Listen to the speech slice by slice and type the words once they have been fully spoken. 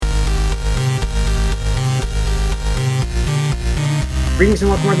Greetings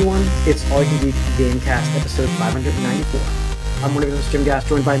and welcome, everyone. It's All You Can Geek Gamecast, episode 594. I'm one of your hosts, Jim Gass,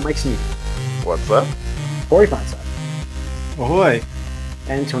 joined by Mike Sneedy. What's up? Corey Fonside. Ahoy.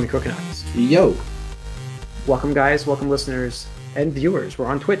 And Tony Crookenides. Yo. Welcome, guys. Welcome, listeners and viewers. We're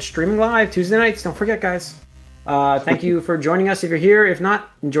on Twitch, streaming live Tuesday nights. Don't forget, guys. Thank you for joining us if you're here. If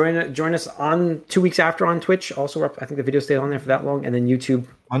not, join us on 2 weeks after on Twitch. Also, I think the video stayed on there for that long. And then YouTube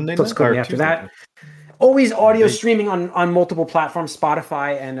Monday subsequently night, after Tuesday that. night. Always audio streaming on multiple platforms,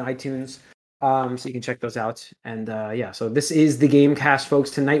 Spotify and iTunes. So you can check those out. And so this is the Gamecast,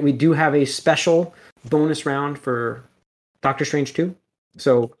 folks. Tonight we do have a special bonus round for Doctor Strange 2.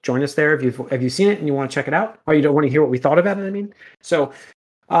 So join us there if you've seen it and you want to check it out, or you don't want to hear what we thought about it. I mean, so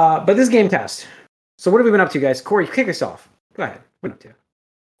but this is Gamecast. So what have we been up to, guys? Corey, kick us off. Go ahead. What have you been up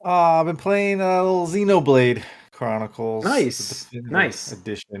to? I've been playing a little Xenoblade Chronicles. Nice. the definitive Nice.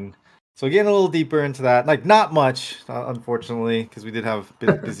 edition. So getting a little deeper into that. Like not much, unfortunately, because we did have a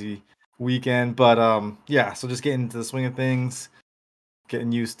bit busy weekend. But so just getting into the swing of things,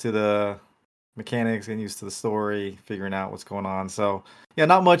 getting used to the mechanics, getting used to the story, figuring out what's going on. So yeah,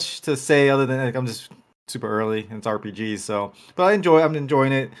 not much to say other than like I'm just super early and it's RPGs. So, but I'm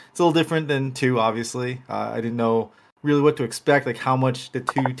enjoying it. It's a little different than 2, obviously. I didn't know really what to expect, like how much the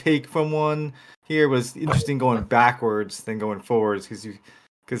 2 take from 1 here was interesting going backwards than going forwards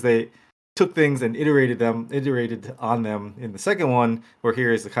because they took things and iterated on them in the second one, where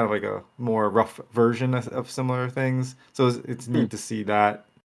here is kind of like a more rough version of similar things. So it's neat to see that.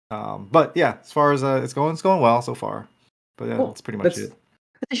 But yeah, as far as it's going well so far. But yeah, Cool. that's pretty much it.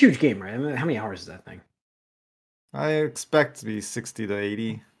 That's a huge game, right? I mean, how many hours is that thing? I expect to be 60 to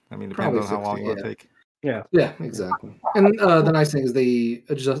 80. I mean, depends on how long you want to take. Yeah. Yeah, exactly. And the nice thing is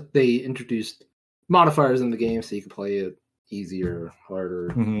they introduced modifiers in the game so you can play it easier, harder,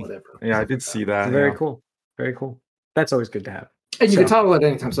 whatever. Yeah, I did see that. Very cool. Very cool. That's always good to have. And you can toggle it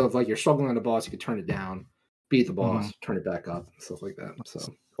anytime. So if like you're struggling on a boss, you can turn it down, beat the boss, turn it back up, and stuff like that.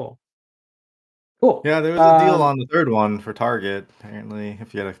 So Cool. Yeah, there was a deal on the third one for Target. Apparently,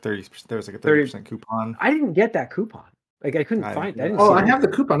 if you had a 30%, there was like a 30% coupon. I didn't get that coupon. Like I couldn't find it. I have the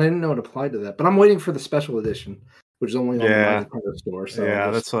coupon. I didn't know it applied to that, but I'm waiting for the special edition, which is only on the Nintendo store. So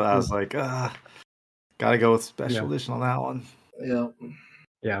yeah, that's what I was like. Gotta go with special edition on that one. Yeah.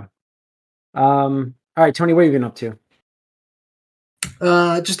 Yeah. All right, Tony, what have you been up to?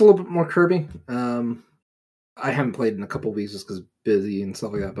 Just a little bit more Kirby. I haven't played in a couple of weeks just because busy and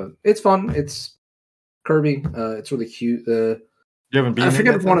stuff like that, but it's fun. It's Kirby. It's really cute. You haven't been. I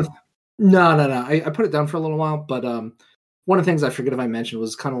forget if one of. No. I put it down for a little while, but one of the things I forget if I mentioned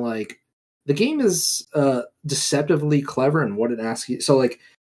was kind of like the game is deceptively clever in what it asks you. So like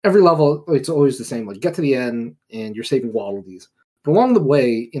every level, it's always the same. Like get to the end and you're saving Waddle Dees. But along the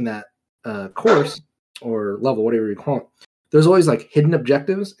way in that course or level, whatever you call it, there's always like hidden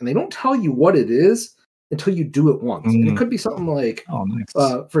objectives, and they don't tell you what it is until you do it once. And it could be something like,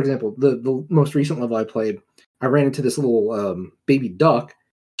 for example, the most recent level I played, I ran into this little baby duck,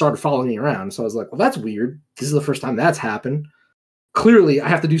 started following me around. So I was like, well, that's weird. This is the first time that's happened. Clearly, I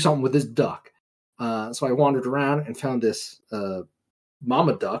have to do something with this duck. So I wandered around and found this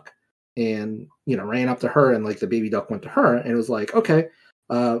mama duck and, ran up to her, and like the baby duck went to her, and it was like, okay,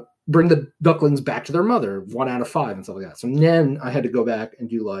 bring the ducklings back to their mother, 1 out of 5 and stuff like that. So then I had to go back and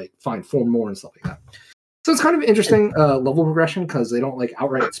do like find 4 more and stuff like that. So it's kind of interesting level progression because they don't like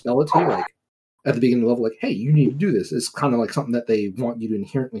outright spell it to you. Like at the beginning of the level, like, hey, you need to do this. It's kind of like something that they want you to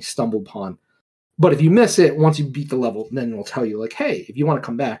inherently stumble upon. But if you miss it, once you beat the level, then it'll tell you like, hey, if you want to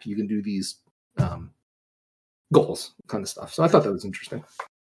come back, you can do these goals kind of stuff. So I thought that was interesting.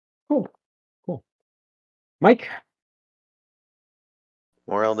 Cool. Mike?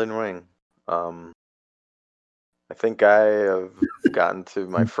 More Elden Ring. I think I have gotten to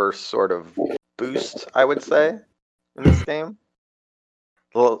my first sort of boost, I would say, in this game.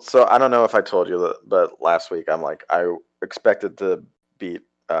 Well, so I don't know if I told you, but last week I expected to beat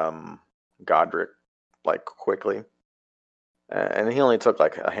Godric like quickly, and he only took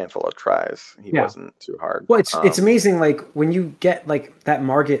like a handful of tries. He wasn't too hard. Well, it's amazing. Like when you get like that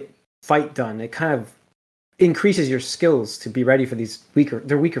Margit fight done, it kind of increases your skills to be ready for these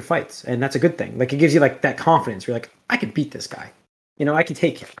weaker fights, and that's a good thing. Like it gives you like that confidence. You're like, I can beat this guy. I can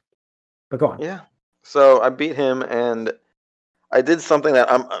take him. But go on. Yeah. So I beat him, and I did something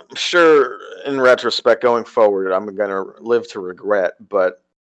that I'm sure, in retrospect, going forward, I'm gonna live to regret. But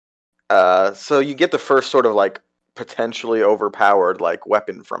so you get the first sort of like potentially overpowered like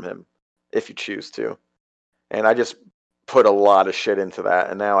weapon from him, if you choose to, and I just put a lot of shit into that,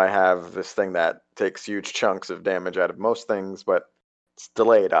 and now I have this thing that takes huge chunks of damage out of most things, but it's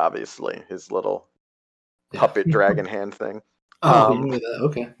delayed, obviously. His little puppet dragon hand thing. Oh, you knew that.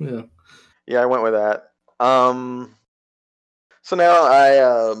 Okay. Yeah. Yeah, I went with that. So now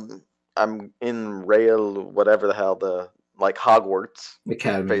I'm in Rail, whatever the hell, the like Hogwarts,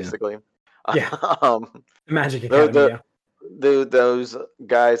 Academy. Yeah. basically. Yeah. Um, The Magic the, Academy. Yeah. those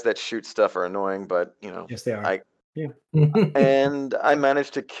guys that shoot stuff are annoying, but Yes, they are. I and I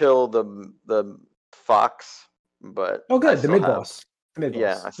managed to kill the fox, but Oh, I good. The still mid have, boss. The mid boss.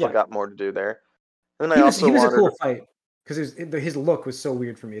 yeah, I still got more to do there. And I He was also a wanted cool fight because his look was so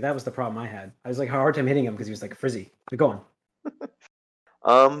weird for me. That was the problem I had. I was like, hard time hitting him because he was like frizzy. But go on.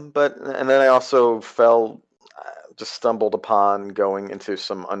 but and then I also just stumbled upon going into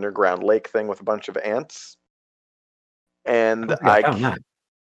some underground lake thing with a bunch of ants, and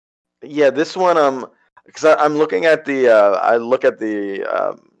yeah, this one because I'm looking at I look at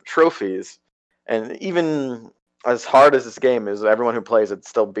the trophies, and even as hard as this game is, everyone who plays it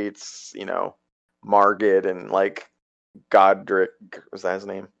still beats Margit and like Godric, was that his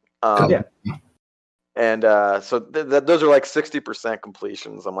name? Yeah. And so those are like 60%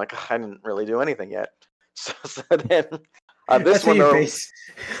 completions. I'm like, I didn't really do anything yet. So then this That's one, how though,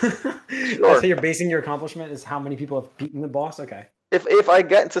 That's how you're basing your accomplishment is how many people have beaten the boss. Okay. if I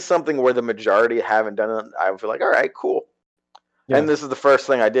get into something where the majority haven't done it, I feel like, all right, cool. Yeah. And this is the first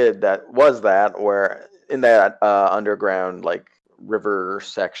thing I did where in that underground like river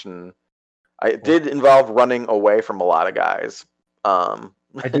section, it did involve running away from a lot of guys. I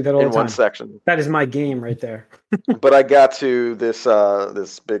do that all the time. In one section. That is my game right there. But I got to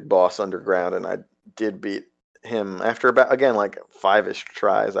this big boss underground, and I did beat him after about, again, like 5-ish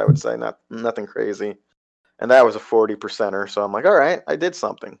tries, I would say, nothing crazy. And that was a 40%er, so I'm like, all right, I did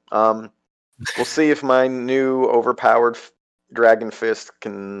something. We'll see if my new overpowered Dragon Fist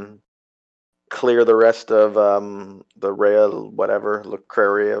can clear the rest of the Rail, whatever,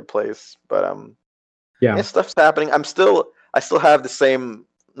 Lucaria place. But yeah, stuff's happening. I still have the same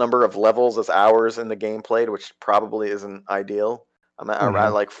number of levels as hours in the game played, which probably isn't ideal. I'm at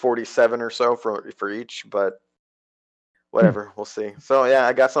around like 47 or so for each, but whatever, we'll see. So yeah,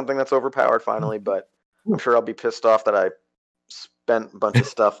 I got something that's overpowered finally, but I'm sure I'll be pissed off that I spent a bunch of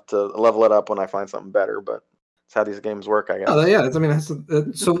stuff to level it up when I find something better, but it's how these games work, I guess. Oh, yeah, I mean,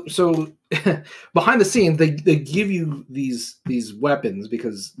 so behind the scenes, they give you these weapons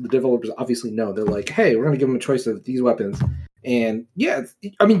because the developers obviously know. They're like, hey, we're going to give them a choice of these weapons. And yeah,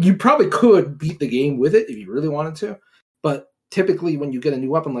 I mean, you probably could beat the game with it if you really wanted to, but typically when you get a new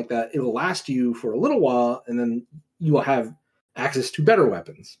weapon like that, it'll last you for a little while, and then you will have access to better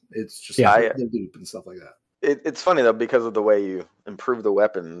weapons. It's just the loop and stuff like that. It's funny though, because of the way you improve the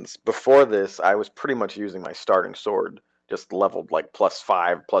weapons. Before this, I was pretty much using my starting sword, just leveled like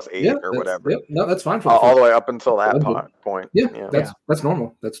 +5, +8, or whatever. Yep. No, that's fine for all the way up until that point. Yeah, that's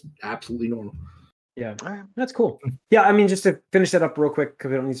normal. That's absolutely normal. Yeah, that's cool. Yeah, I mean, just to finish that up real quick,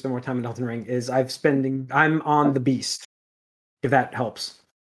 because we don't need to spend more time in Elden Ring, is I'm on the Beast, if that helps.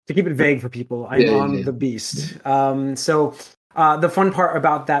 To keep it vague for people, I'm on the Beast. So the fun part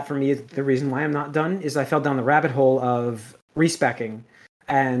about that for me, is the reason why I'm not done, is I fell down the rabbit hole of respeccing.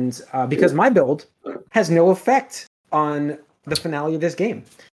 And because my build has no effect on the finale of this game.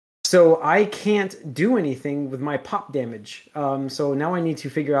 So I can't do anything with my pop damage. So now I need to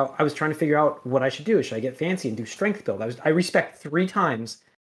figure out. I was trying to figure out what I should do. Should I get fancy and do strength build? I respec 3 times,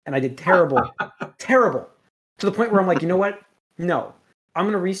 and I did terrible, terrible, to the point where I'm like, you know what? No,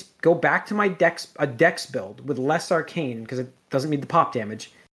 I'm gonna go back to my dex build with less arcane because it doesn't need the pop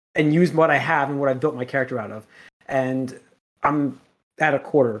damage, and use what I have and what I've built my character out of. And I'm at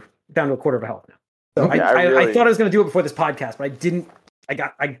down to a quarter of a health now. So I thought I was gonna do it before this podcast, but I didn't. I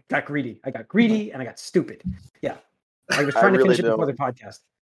got greedy. I got greedy and I got stupid. Yeah. I was trying to finish it before the podcast.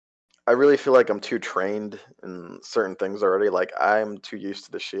 I really feel like I'm too trained in certain things already. Like I'm too used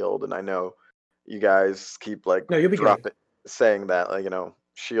to the shield, and I know you guys keep like saying that, like,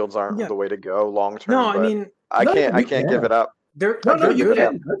 shields aren't the way to go long term. No, I mean I can't give it up. They're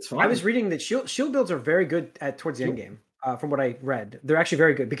good. That's fine. I was reading that shield builds are very good towards the end game. From what I read, they're actually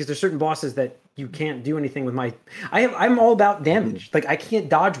very good because there's certain bosses that you can't do anything with. I'm all about damage. Like I can't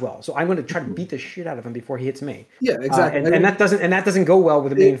dodge well, so I'm going to try to beat the shit out of him before he hits me. Yeah, exactly. And that doesn't go well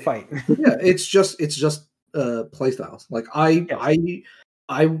with the main fight. Yeah, it's just playstyles. Like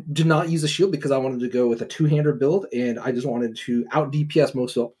I did not use a shield because I wanted to go with a 2-hander build, and I just wanted to out DPS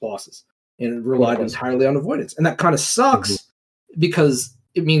most bosses and relied entirely on avoidance, and that kind of sucks because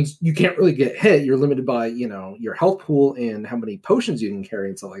it means you can't really get hit. You're limited by, your health pool and how many potions you can carry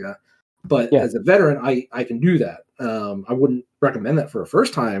and stuff like that. But as a veteran, I can do that. I wouldn't recommend that for a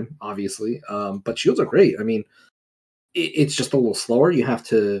first time, obviously. But shields are great. I mean, it's just a little slower. You have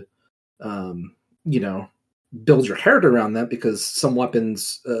to, build your character around that because some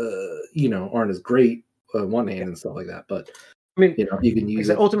weapons, aren't as great one hand and stuff like that. But I mean, you can use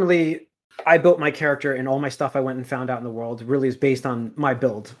it. Ultimately, I built my character, and all my stuff I went and found out in the world really is based on my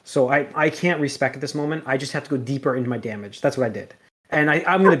build. So I can't respec at this moment. I just have to go deeper into my damage. That's what I did, and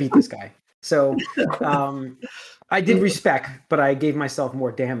I'm going to beat this guy. So I did respec, but I gave myself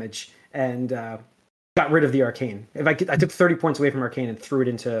more damage and got rid of the arcane. I took 30 points away from arcane and threw it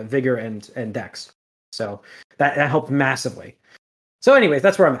into vigor and dex. So that helped massively. So anyways,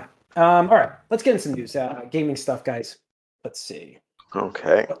 that's where I'm at. All right, let's get into some news. Gaming stuff, guys. Let's see.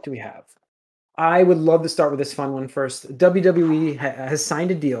 Okay. What do we have? I would love to start with this fun one first. WWE has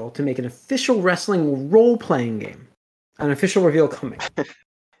signed a deal to make an official wrestling role-playing game. An official reveal coming.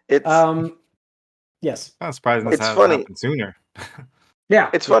 It's yes. I'm surprised this It's hasn't funny. happened sooner. Yeah.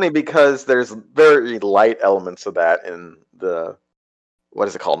 It's funny because there's very light elements of that in the what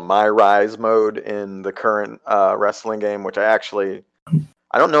is it called? My Rise mode in the current wrestling game, which I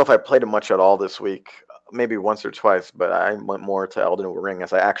don't know if I played it much at all this week. Maybe once or twice, but I went more to Elden Ring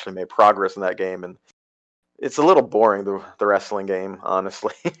as I actually made progress in that game, and it's a little boring the wrestling game,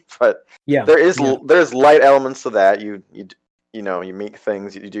 honestly. But yeah, there's light elements to that. You meet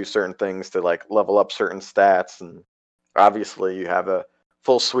things, you do certain things to like level up certain stats, and obviously you have a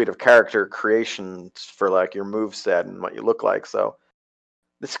full suite of character creations for like your moveset and what you look like. So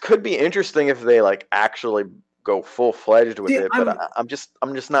this could be interesting if they like actually go full fledged with it. But I'm just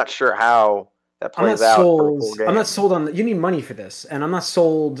not sure how that plays out for a full game. I'm not sold on you need money for this, and I'm not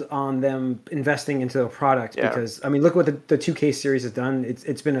sold on them investing into a product because I mean, look what the 2K series has done.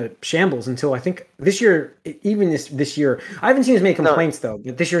 It's been a shambles until I think this year. Even this year, I haven't seen as many complaints though.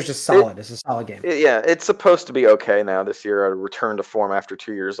 But this year's just solid. It's a solid game. It's supposed to be okay now. This year, a return to form after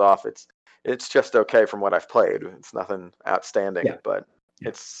 2 years off. It's just okay from what I've played. It's nothing outstanding, but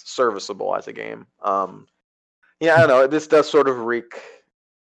it's serviceable as a game. I don't know. This does sort of reek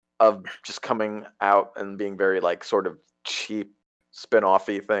of just coming out and being very like sort of cheap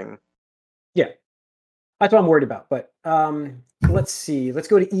spin-off-y thing. Yeah. That's what I'm worried about. But let's see. Let's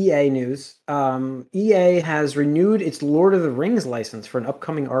go to EA news. EA has renewed its Lord of the Rings license for an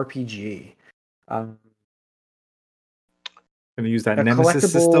upcoming RPG. Going to use that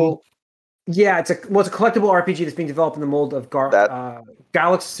Nemesis system? Yeah, it's a collectible RPG that's being developed in the mold of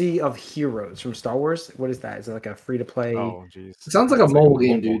Galaxy of Heroes from Star Wars. What is that? Is it like a free-to-play? Oh, jeez. It sounds like a mobile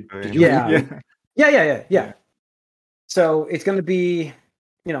game, dude. Did you Yeah. So it's going to be,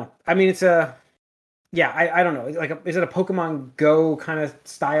 I mean, it's a, I don't know. Like, is it a Pokemon Go kind of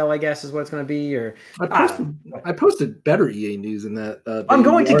style? I guess is what it's going to be. Or I posted better EA news in that. I'm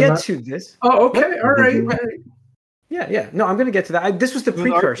going to get to this. Oh, okay, all right. Yeah. No, I'm going to get to that. This was the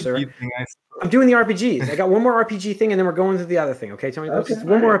precursor. I'm doing the RPGs. I got one more RPG thing, and then we're going to the other thing. Okay, Tony.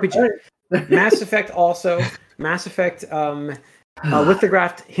 One more RPG. Right. Mass Effect also. Mass Effect.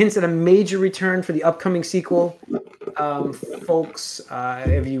 Lithographed hints at a major return for the upcoming sequel. Folks, I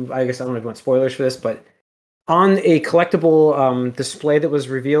guess I don't know if you want spoilers for this, but on a collectible display that was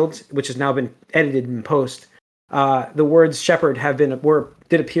revealed, which has now been edited in post, the words Shepard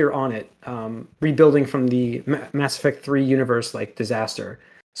did appear on it, rebuilding from the Mass Effect 3 universe like disaster.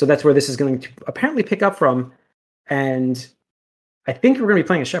 So that's where this is going to apparently pick up from, and I think we're going to be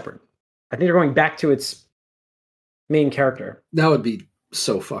playing a Shepard. I think they're going back to its main character. That would be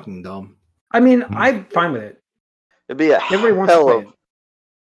so fucking dumb. I mean, I'm fine with it. It'd be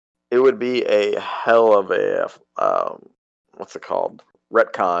It would be a hell of a what's it called?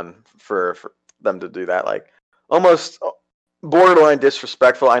 Retcon for them to do that. Like almost borderline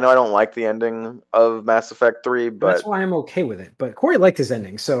disrespectful. I know I don't like the ending of Mass Effect 3, but that's why I'm okay with it. But Corey liked his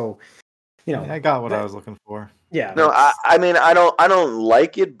ending, so I got what I was looking for. Yeah. No, I mean I don't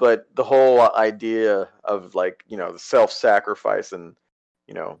like it, but the whole idea of like, the self-sacrifice and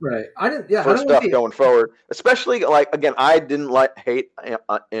right. for stuff going forward. Especially like again, I didn't hate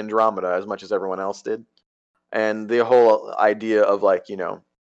Andromeda as much as everyone else did. And the whole idea of like,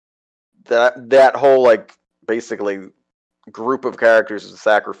 that whole like basically group of characters is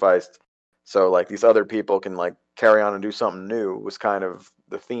sacrificed so like these other people can like carry on and do something new was kind of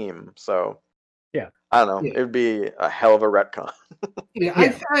the theme. So I don't know. It would be a hell of a retcon.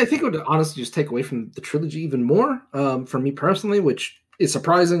 I think it would honestly just take away from the trilogy even more, for me personally, which is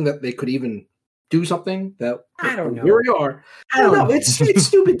surprising that they could even do something that I don't know. Here we are. I don't know. It's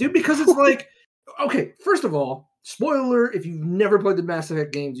stupid, dude, because it's like, okay, first of all, spoiler, if you've never played the Mass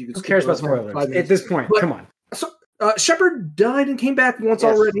Effect games, you can Who cares about spoilers at this point? But, come on. So Shepard died and came back once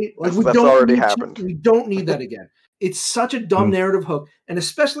already. Like that's already happened. We don't need that again. It's such a dumb narrative hook, and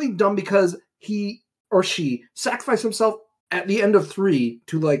especially dumb because he or she sacrificed himself at the end of 3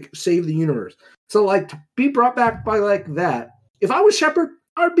 to like save the universe. So like to be brought back by like that. If I was Shepard,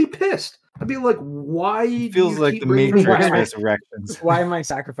 I'd be pissed. I'd be like, why? It feels like the bringing Matrix me back? Resurrections. Why am I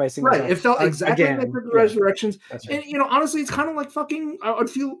sacrificing Right, myself? it felt exactly Again, like the yeah, Resurrections. that's right. And you know, honestly, it's kind of like fucking. I would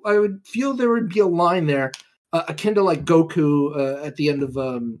feel there would be a line there, akin to like Goku at the end of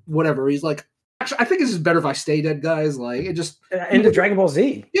whatever. He's like, actually, I think this is better if I stay dead, guys. Like it just End of Dragon Ball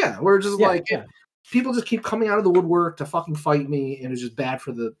Z. yeah, we're just like yeah. people just keep coming out of the woodwork to fucking fight me, and it's just bad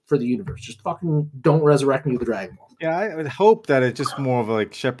for the universe. Just fucking don't resurrect me with the Dragon Ball. Yeah, I would hope that it's just more of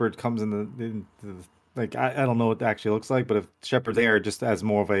like Shepard comes in the like I don't know what it actually looks like, but if Shepard's there just as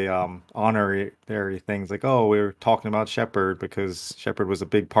more of a honorary things, like, oh, we were talking about Shepard because Shepard was a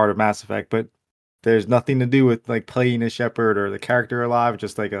big part of Mass Effect, but there's nothing to do with like playing as Shepard or the character alive,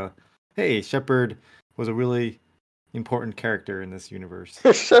 just like hey, Shepard was a really important character in this universe.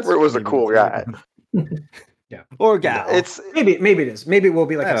 Shepard was a Maybe cool it's- guy. Yeah. Or gal. It's Maybe it is. Maybe it will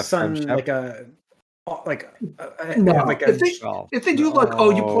be like Yeah, a son, friendship. No, like a if they do like,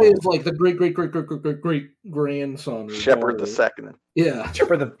 oh, you play as like the great grandson. Or Shepard the daughter. second. Yeah,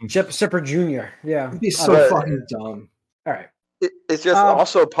 Shepard Junior. Yeah. it'd be so But- fucking dumb. All right. It's just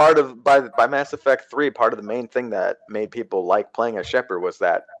also part of by Mass Effect 3. Part of the main thing that made people like playing as Shepard was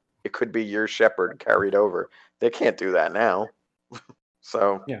that it could be your Shepard carried over. They can't do that now,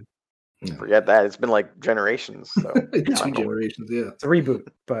 so Yeah. forget that. It's been like generations. So Two not gonna work. generations, yeah. It's a reboot,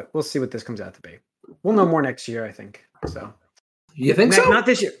 but we'll see what this comes out to be. We'll know more next year, I think. So You think so? not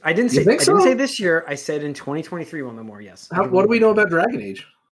this year. I didn't say. You think I didn't so? say this year. I said in 2023 we'll know more. Yes. What do we know about Dragon Age?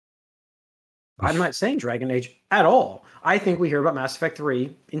 I'm not saying Dragon Age at all. I think we hear about Mass Effect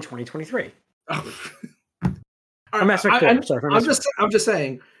 3 in 2023. Or Mass Effect 4. Sorry, I'm just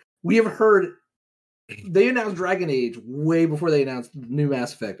saying, we have heard they announced Dragon Age way before they announced the new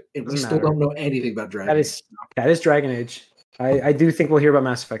Mass Effect, and we Doesn't still matter. don't know anything about Dragon Age. That is Dragon Age. I do think we'll hear about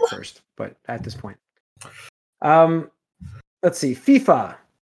Mass Effect first, but at this point. Let's see. FIFA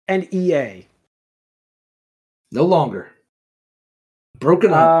and EA. No longer.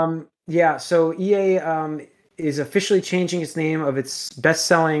 Broken up. Yeah, so EA is officially changing its name of its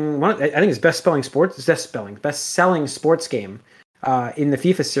best-selling sports game in the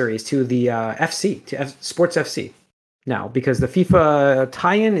FIFA series to the FC, to Sports FC now, because the FIFA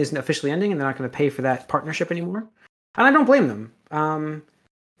tie-in isn't officially ending and they're not going to pay for that partnership anymore. And I don't blame them.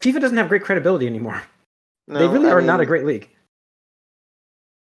 FIFA doesn't have great credibility anymore. No, They really I are mean, not a great league.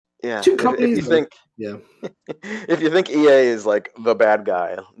 Yeah, Two if companies, you think yeah. if you think EA is like the bad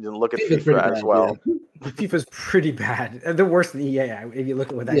guy, you look at FIFA's pretty FIFA as bad, well. FIFA's pretty bad. They're worse than EA if you look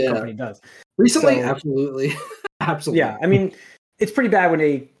at what that Yeah. company does. Recently, So- absolutely. Absolutely. Yeah, I mean, it's pretty bad when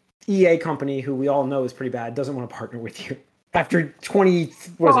a EA company, who we all know is pretty bad, doesn't want to partner with you. After 20 years?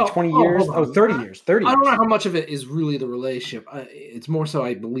 30 years. 30 I don't know years. how much of it is really the relationship. It's more so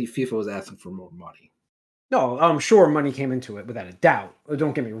I believe FIFA was asking for more money. No, I'm sure money came into it without a doubt.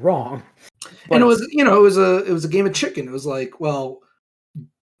 Don't get me wrong. And it was, it was a game of chicken. It was like, well,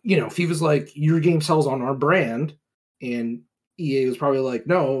 FIFA's like, your game sells on our brand, and EA was probably like,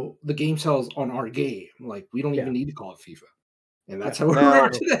 no, the game sells on our game. Like, we don't even need to call it FIFA. And that's how we Now- are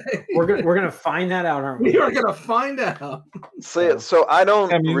today. we're gonna find that out, aren't we? We are gonna find out. So I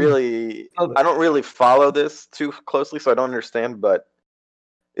don't I mean- really follow this too closely, so I don't understand. But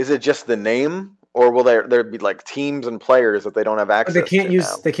is it just the name, or will there be like teams and players that they don't have access? They can't to use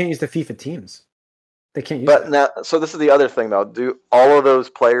now? the FIFA teams. They can't use. But that. now, so this is the other thing though. Do all of those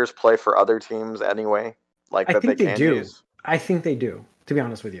players play for other teams anyway? Like I that think they they can do. use? I think they do. To be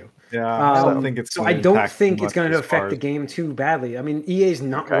honest with you. Yeah, I don't Um, think it's. So gonna I don't impact think too it's going much to as far affect the as- game too badly. I mean, EA's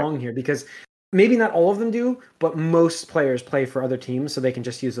not Okay. wrong here because maybe not all of them do, but most players play for other teams, so they can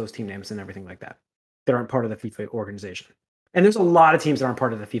just use those team names and everything like that. That aren't part of the FIFA organization. And there's a lot of teams that aren't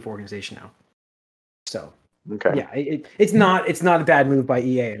part of the FIFA organization now. So Okay. yeah, it's not a bad move by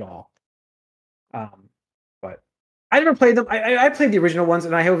EA at all. But I never played them. I played the original ones,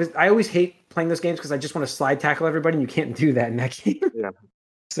 and I always hate playing those games because I just want to slide tackle everybody, and you can't do that in that game. Yeah.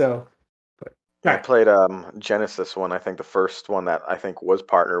 So, but I alright. played Genesis one. I think the first one that I think was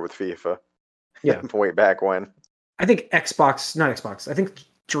partnered with FIFA. Yeah. Way back when. I think not Xbox. I think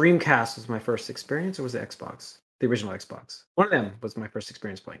Dreamcast was my first experience, or was it Xbox? The original Xbox. One of them was my first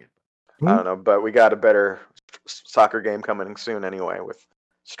experience playing it. I don't know, but we got a better soccer game coming soon anyway, with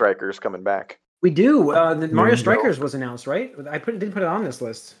Strikers coming back. We do. The Mario Yeah. Strikers was announced, right? Didn't put it on this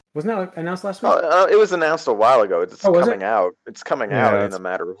list. Wasn't that announced last week? It was announced a while ago. It's Oh, was coming out. It's coming Yeah, out in it's- a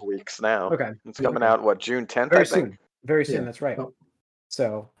matter of weeks now. Okay. It's coming out June 10th, Very I think. soon. Very soon. Yeah. That's right. Oh.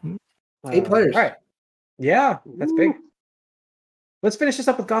 So 8 players. All right. Yeah, that's big. Let's finish this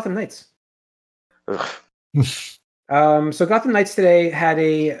up with Gotham Knights. Ugh. So Gotham Knights today had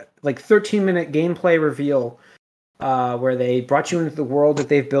a 13-minute gameplay reveal where they brought you into the world that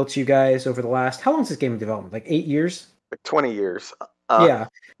they've built you guys over the last. How long is this game in development? Like 8 years? Like 20 years. Yeah.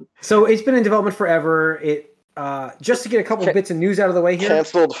 So it's been in development forever. It just to get a couple bits of news out of the way here.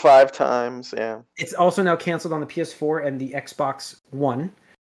 Canceled 5 times. Yeah. It's also now canceled on the PS4 and the Xbox One.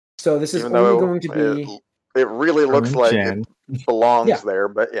 So this is Even only though going to be. It really looks like it belongs there,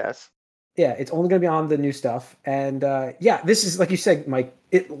 but yes. Yeah, it's only going to be on the new stuff, and this is like you said, Mike.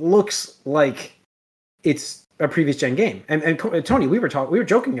 It looks like it's a previous gen game, and Tony, we were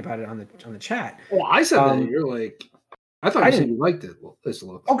joking about it on the chat. Well, I said that you're like, I thought you said you liked it. This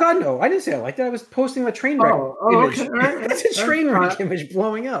look. Oh God, no! I didn't say I liked it. I was posting a train wreck image. Okay. Right. It's a train wreck image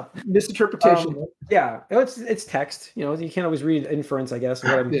blowing up. Misinterpretation. Yeah, it's text. You know, you can't always read inference. I guess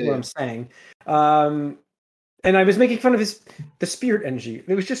what I'm saying. And I was making fun of the spirit energy.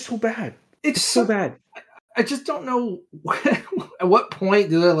 It was just so bad. It's so bad. I just don't know at what point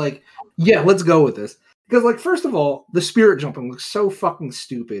do they like, yeah, let's go with this. Because like, first of all, the spirit jumping looks so fucking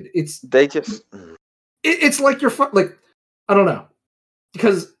stupid. It's like you're like, I don't know.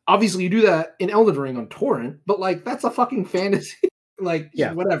 Because obviously you do that in Elden Ring on torrent, but like that's a fucking fantasy.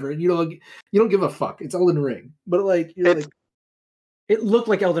 Whatever. You don't give a fuck. It's Elden Ring. But like it looked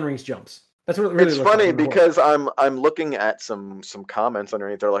like Elden Ring's jumps. That's what it really it's funny because I'm looking at some comments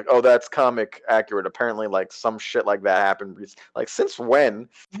underneath. They're like, "Oh, that's comic accurate." Apparently, like some shit like that happened. Like since when?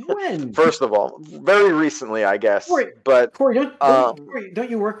 When? First of all, very recently, I guess. Corey,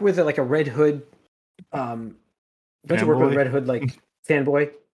 don't you work with like a Red Hood? Don't you work with a Red Hood like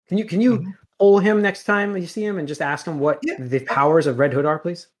fanboy? Can you pull him next time you see him and just ask him what the powers of Red Hood are,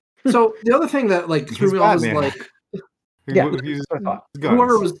 please? So the other thing that like threw me off was like. Whoever's doing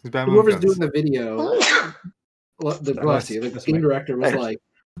the video, the game director was like,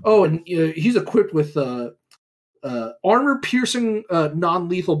 "Oh, and he's equipped with armor-piercing,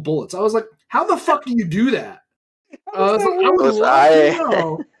 non-lethal bullets." I was like, "How the fuck do you do that?" I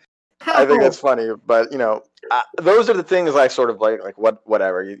think that's funny, but those are the things I sort of like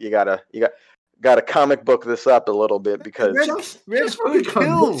whatever. You gotta comic book this up a little bit because Red Hood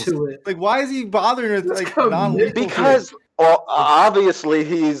kills. Like, why is he bothering with like non-lethal? Because obviously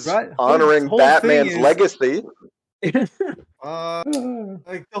he's honoring Batman's legacy. Like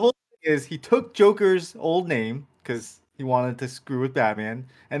the whole thing is he took Joker's old name because he wanted to screw with Batman,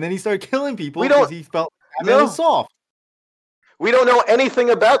 and then he started killing people because he felt Batman was soft. We don't know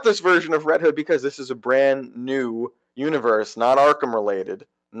anything about this version of Red Hood because this is a brand new universe, not Arkham related.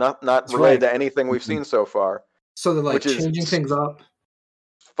 Not related to anything we've seen so far. So they're like changing things up.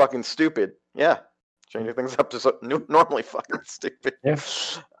 Fucking stupid. Yeah. Changing things up to normally fucking stupid. Yeah.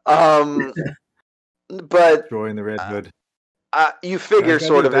 But destroying the Red Hood. You figure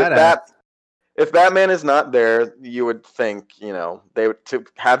sort of if Batman is not there, you would think, they would to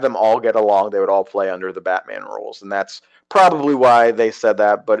have them all get along, they would all play under the Batman rules. And that's probably why they said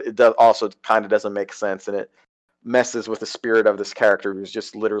that, but it does also kind of doesn't make sense, and it messes with the spirit of this character who's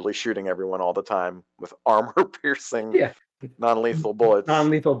just literally shooting everyone all the time with armor-piercing, non-lethal bullets.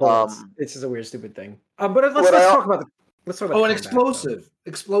 Non-lethal bullets. This is a weird, stupid thing. But let's talk about an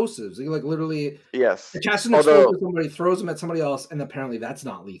explosives. He like literally casts an explosive somebody, throws them at somebody else, and apparently that's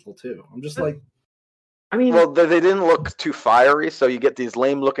not lethal too. I'm just like, I mean, well, they didn't look too fiery, so you get these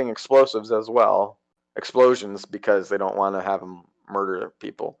lame-looking explosives as well, explosions, because they don't want to have them murder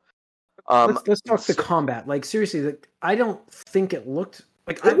people. Let's talk the combat. Like seriously, I don't think it looked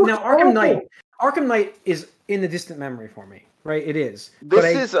like Arkham Knight. Arkham Knight is in the distant memory for me, right? It is.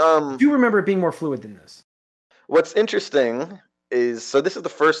 I do remember it being more fluid than this. What's interesting is this is the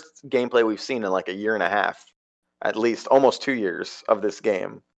first gameplay we've seen in like a year and a half, at least almost 2 years of this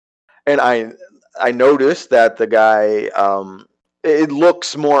game, and I noticed that the guy it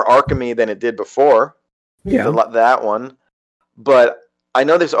looks more Arkham-y than it did before. Yeah, that one, but. I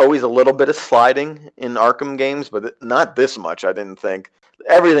know there's always a little bit of sliding in Arkham games, but not this much, I didn't think.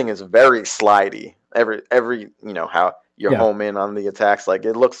 Everything is very slidey. Every how you home in on the attacks. Like,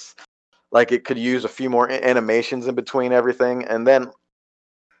 it looks like it could use a few more animations in between everything. And then,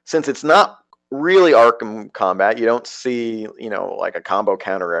 since it's not really Arkham combat, you don't see, like a combo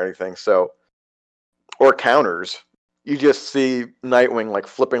counter or anything. So, or counters. You just see Nightwing, like,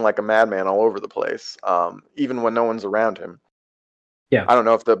 flipping like a madman all over the place, even when no one's around him. Yeah, I don't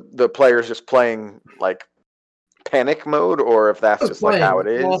know if the player's just playing like panic mode or if that's just like how it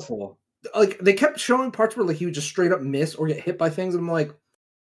is. Awful. Like they kept showing parts where like he would just straight up miss or get hit by things, and I'm like,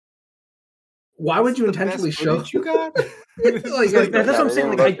 why would you intentionally show what you got? That's what I'm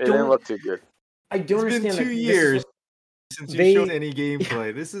saying. Like, it didn't look too good. I don't understand. It's been 2 years since you've shown any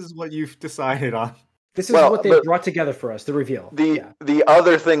gameplay. This is what you've decided on. This is Well, what they but- brought together for us. The reveal. The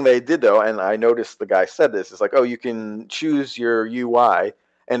other thing they did though, and I noticed the guy said this, is like, oh, you can choose your UI,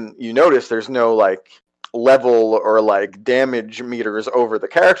 and you notice there's no like level or like damage meters over the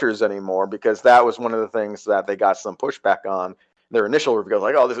characters anymore, because that was one of the things that they got some pushback on. Their initial reveal,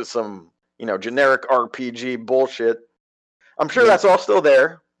 like, oh, this is some generic RPG bullshit. I'm sure that's all still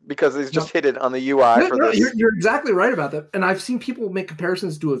there because they just hit it on the UI for this. You're exactly right about that, and I've seen people make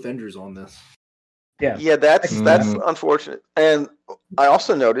comparisons to Avengers on this. Yeah, that's unfortunate. And I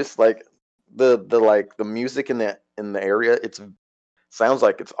also noticed like the music in the area, it sounds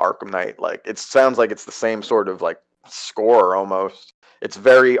like it's Arkham Knight. Like it sounds like it's the same sort of like score almost. It's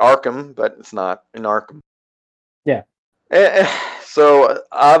very Arkham, but it's not in Arkham. Yeah. So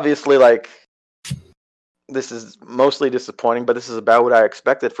obviously, like, this is mostly disappointing, but this is about what I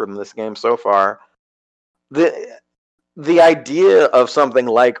expected from this game so far. The idea of something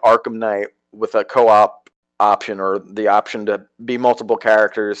like Arkham Knight with a co-op option or the option to be multiple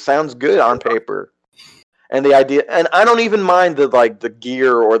characters sounds good on paper. And the idea, and I don't even mind the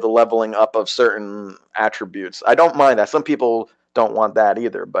gear or the leveling up of certain attributes. I don't mind that. Some people don't want that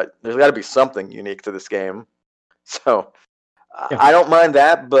either, but there's got to be something unique to this game. So I don't mind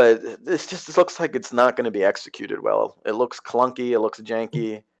that, but this looks like it's not going to be executed well. It looks clunky. It looks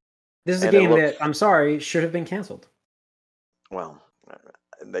janky. This is a game that, I'm sorry, should have been canceled. Well,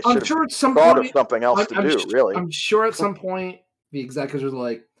 they should have sure at some thought point, of something else to do, really. I'm sure at some point the executives were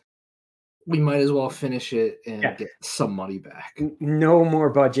like, we might as well finish it and get some money back. No more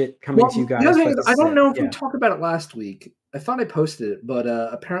budget coming to you guys. The other thing is, I don't know if we talked about it last week. I thought I posted it, but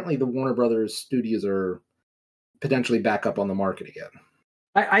apparently the Warner Brothers studios are potentially back up on the market again.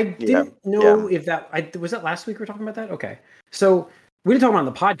 I didn't know if that was that last week we were talking about that. Okay, so we didn't talk about it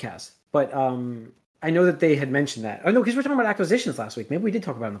on the podcast, but I know that they had mentioned that. Oh no, because we were talking about acquisitions last week. Maybe we did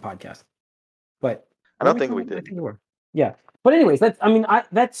talk about it on the podcast, but I don't think we did. I think we were. Yeah, but anyways,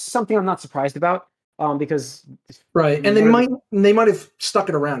 that's something I'm not surprised about. Because right, and they might have stuck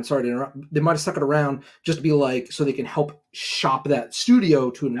it around. Sorry to interrupt. They might have stuck it around just to be like, so they can help shop that studio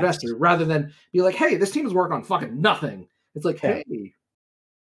to an investor, rather than be like, hey, this team is working on fucking nothing. It's like, hey,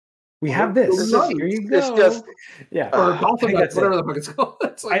 we have this. Here you go. It's just or Gotham, whatever the fuck it's called.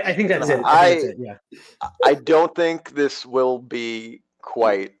 It's like, I think that's it. I don't think this will be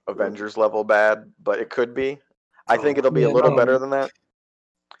quite Avengers level bad, but it could be. I think it'll be a little better than that.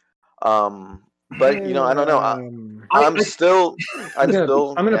 But I don't know. I'm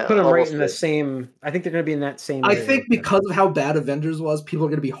gonna put them right in the same. I think they're gonna be in that same. I think because of how bad Avengers was, people are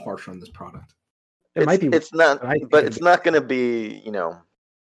gonna be harsh on this product. It might be. It's not, but it's not gonna be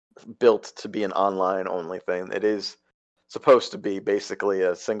built to be an online only thing. It is supposed to be basically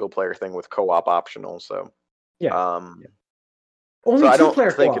a single player thing with co-op optional. So only so two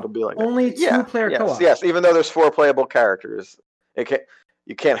player co-op. It'll be like only two player co-op. Yes, even though there's 4 playable characters,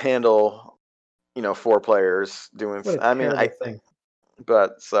 you can't handle 4 players doing. I think,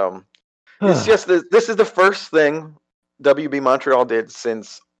 but so it's just this is the first thing WB Montreal did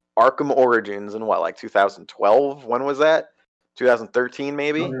since Arkham Origins in 2012. When was that? 2013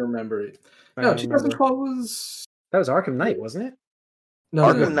 maybe. I don't remember it. No, 2012 was Arkham Knight, wasn't it? No,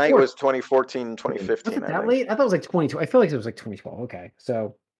 Arkham Knight was 2014, 2015. Was it that late? I thought it was like 2012. I feel like it was like 2012. Okay,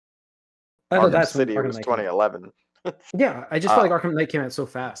 so I thought Arkham City was 2011. Yeah, I just felt like Arkham Knight came out so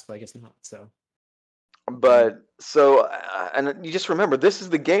fast, but I guess not. So. But and you just remember, this is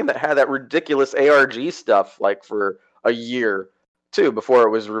the game that had that ridiculous ARG stuff like for a year too before it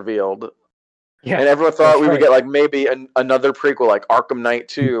was revealed. Yeah, and everyone thought we would get like maybe another prequel like Arkham Knight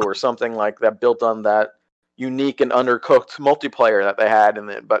 2 or something like that built on that unique and undercooked multiplayer that they had in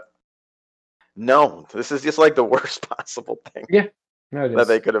it. But no, this is just like the worst possible thing. Yeah, no, it is. That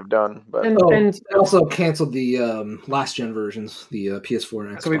they could have done. But and also canceled the last gen versions, the PS4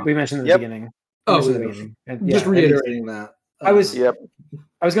 and Xbox. So we mentioned in the beginning. Just reiterating that. I was going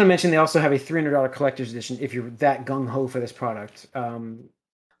to mention they also have a $300 collector's edition if you're that gung ho for this product.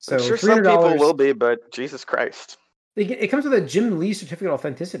 So I'm sure some people will be, but Jesus Christ, it comes with a Jim Lee certificate of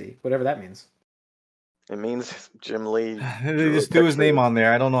authenticity, whatever that means. It means Jim Lee. They just threw his name on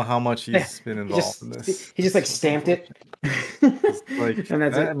there. I don't know how much he's been involved in this. He just like stamped it. And that's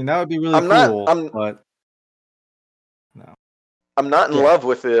it. I mean, that would be really cool. But no. I'm not in love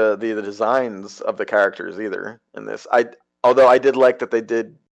with the designs of the characters either in this. Although I did like that they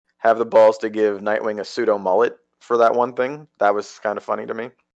did have the balls to give Nightwing a pseudo mullet for that one thing. That was kind of funny to me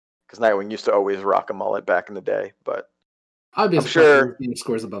because Nightwing used to always rock a mullet back in the day. But I'm sure he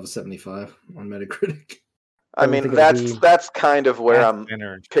scores above a 75 on Metacritic. I mean, that's kind of where I'm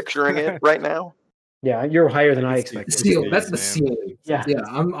picturing it right now. Yeah, you're higher than I expected. That's the ceiling. Yeah,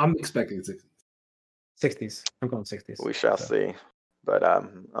 I'm expecting 60. 60s. I'm going 60s. We shall so. see. But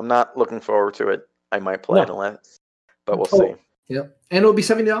I'm not looking forward to it. I might play it unless, but we'll see. Yep. And it'll be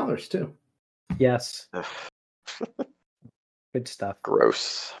 $70 too. Yes. Good stuff.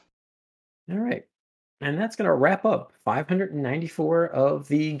 Gross. All right. And that's going to wrap up 594 of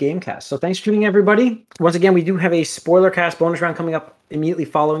the Gamecast. So thanks for tuning in, everybody. Once again, we do have a spoiler cast bonus round coming up immediately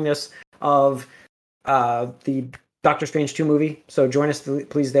following this of the Doctor Strange 2 movie. So join us,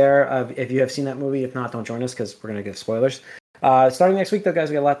 please, there if you have seen that movie. If not, don't join us because we're going to give spoilers. Starting next week, though, guys,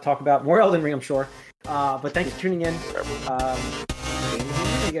 we got a lot to talk about. More Elden Ring, I'm sure. But thanks for tuning in.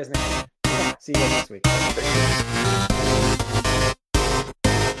 See you guys next week.